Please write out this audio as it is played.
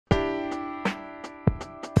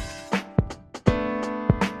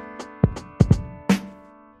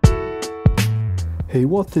Hey,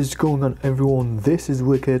 what is going on everyone, this is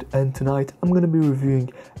Wicked and tonight I'm gonna be reviewing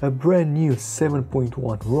a brand new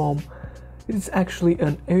 7.1 ROM. It is actually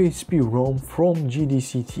an AOSP ROM from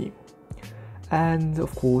JDCTeam. And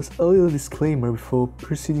of course, a little disclaimer before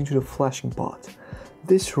proceeding to the flashing part.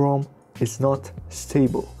 This ROM is not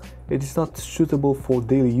stable. It is not suitable for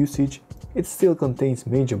daily usage. It still contains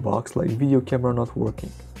major bugs like video camera not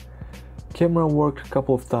working. Camera worked a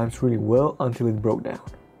couple of times really well until it broke down.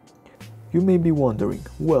 You may be wondering,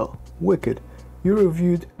 well, Wicked, you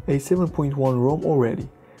reviewed a 7.1 ROM already.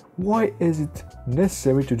 Why is it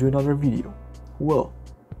necessary to do another video? Well,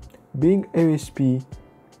 being AOSP,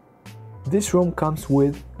 this ROM comes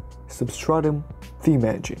with Substratum theme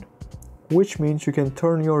engine, which means you can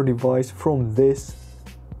turn your device from this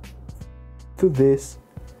to this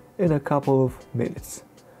in a couple of minutes.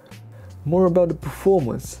 More about the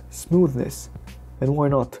performance, smoothness, and why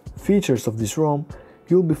not features of this ROM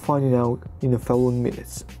you'll be finding out in the following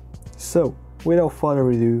minutes. So, without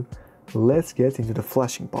further ado, let's get into the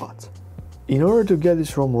flashing part. In order to get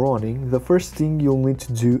this ROM running, the first thing you'll need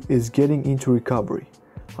to do is getting into recovery.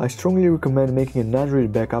 I strongly recommend making an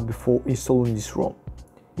Android backup before installing this ROM.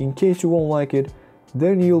 In case you won't like it,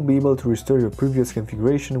 then you'll be able to restore your previous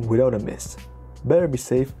configuration without a miss. Better be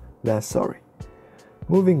safe than sorry.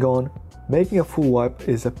 Moving on, making a full wipe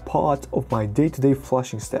is a part of my day-to-day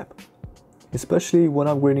flashing step, especially when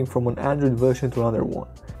upgrading from an Android version to another one.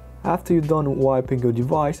 After you're done wiping your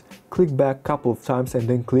device, click back a couple of times and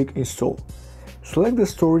then click install. Select the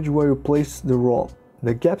storage where you place the ROM,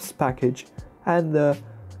 the GApps package and the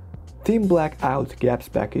Theme Blackout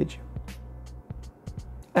GApps package,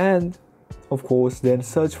 and of course then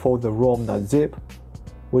search for the rom.zip,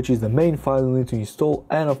 which is the main file you need to install,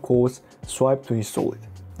 and of course swipe to install it.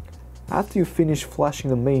 After you finish flashing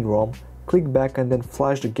the main ROM, click back and then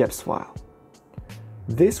flash the GApps file.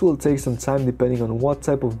 This will take some time depending on what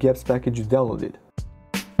type of GApps package you downloaded.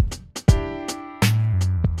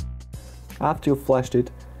 After you flashed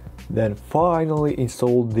it, then finally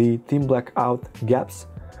install the Theme Blackout GApps,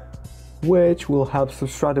 which will help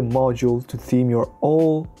Substratum module to theme your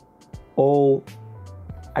all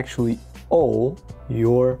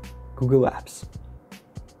your Google apps.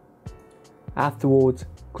 Afterwards,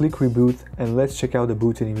 click reboot and let's check out the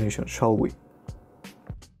boot animation, shall we?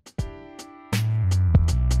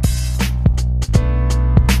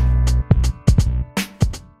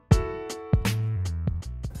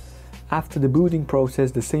 After the booting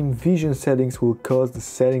process, the same vision settings will cause the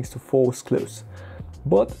settings to force close,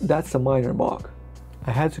 but that's a minor bug.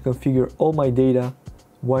 I had to configure all my data,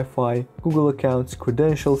 Wi-Fi, Google accounts,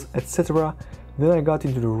 credentials, etc. Then I got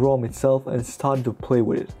into the ROM itself and started to play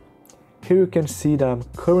with it. Here you can see that I'm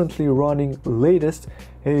currently running latest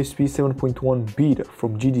AOSP 7.1 beta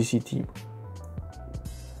from JDCTeam.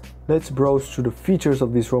 Let's browse through the features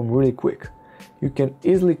of this ROM really quick. You can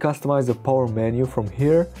easily customize the power menu from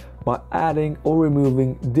here by adding or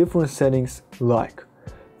removing different settings like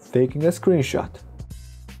taking a screenshot,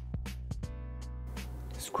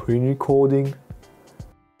 screen recording,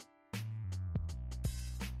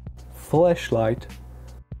 flashlight,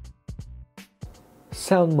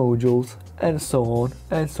 sound modules, and so on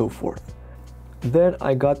and so forth. Then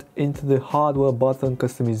I got into the hardware button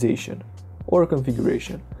customization or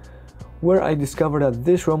configuration, where I discovered that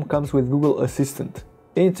this ROM comes with Google Assistant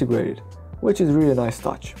integrated, which is really a nice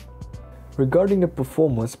touch. Regarding the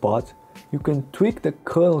performance part, you can tweak the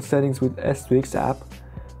kernel settings with S2X app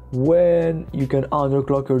when you can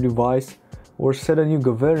underclock your device or set a new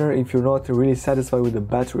governor if you're not really satisfied with the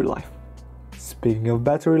battery life. Speaking of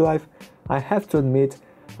battery life, I have to admit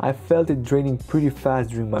I felt it draining pretty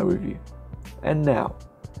fast during my review. And now,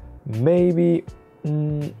 maybe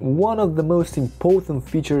one of the most important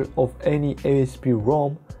features of any AOSP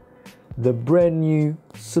ROM, the brand new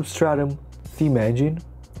Substratum theme engine,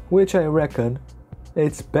 which I reckon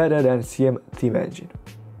it's better than CM theme engine.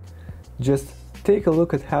 Just take a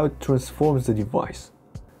look at how it transforms the device.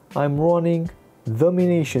 I'm running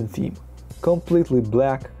Domination theme, completely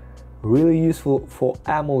black, really useful for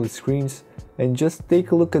AMOLED screens, and just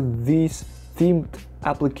take a look at these themed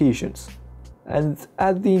applications and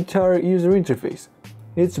at the entire user interface.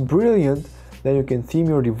 It's brilliant that you can theme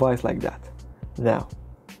your device like that. Now,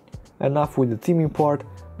 enough with the theming part,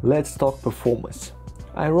 let's talk performance.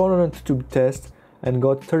 I ran an AnTuTu test and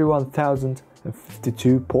got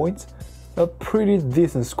 31,052 points, a pretty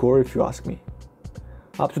decent score if you ask me.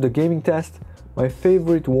 Up to the gaming test, my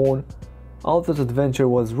favorite one, Alta's Adventure,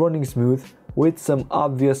 was running smooth with some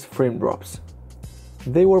obvious frame drops.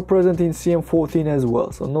 They were present in CM14 as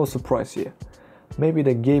well, so no surprise here. Maybe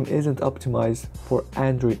the game isn't optimized for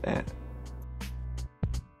Android N.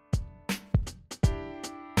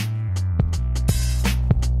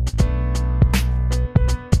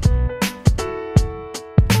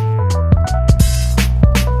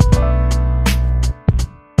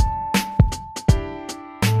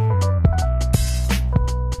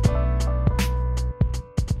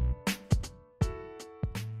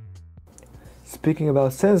 speaking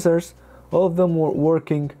about sensors, all of them were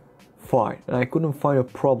working fine and I couldn't find a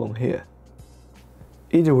problem here.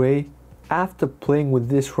 Either way, after playing with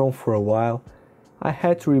this ROM for a while, I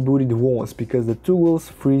had to reboot it once because the tools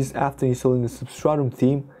freeze after installing the Substratum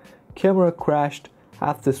theme, camera crashed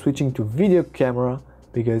after switching to video camera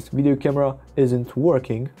because video camera isn't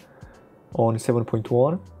working on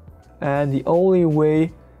 7.1, and the only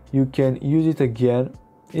way you can use it again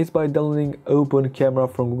is by downloading Open Camera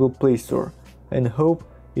from Google Play Store and hope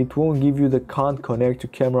it won't give you the can't connect to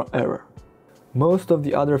camera error. Most of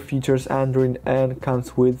the other features Android N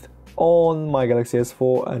comes with on my Galaxy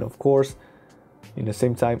S4, and of course in the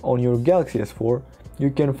same time on your Galaxy S4 you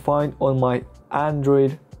can find on my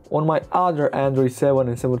other Android 7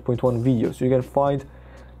 and 7.1 videos. You can find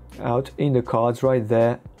out in the cards right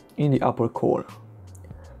there in the upper corner.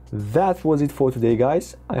 That was it for today,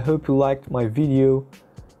 guys. I hope you liked my video,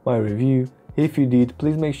 my review. If you did,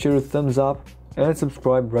 please make sure to thumbs up and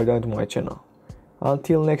subscribe right down to my channel.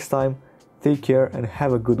 Until next time, take care and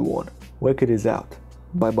have a good one. Wicked is out.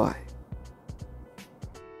 Bye bye.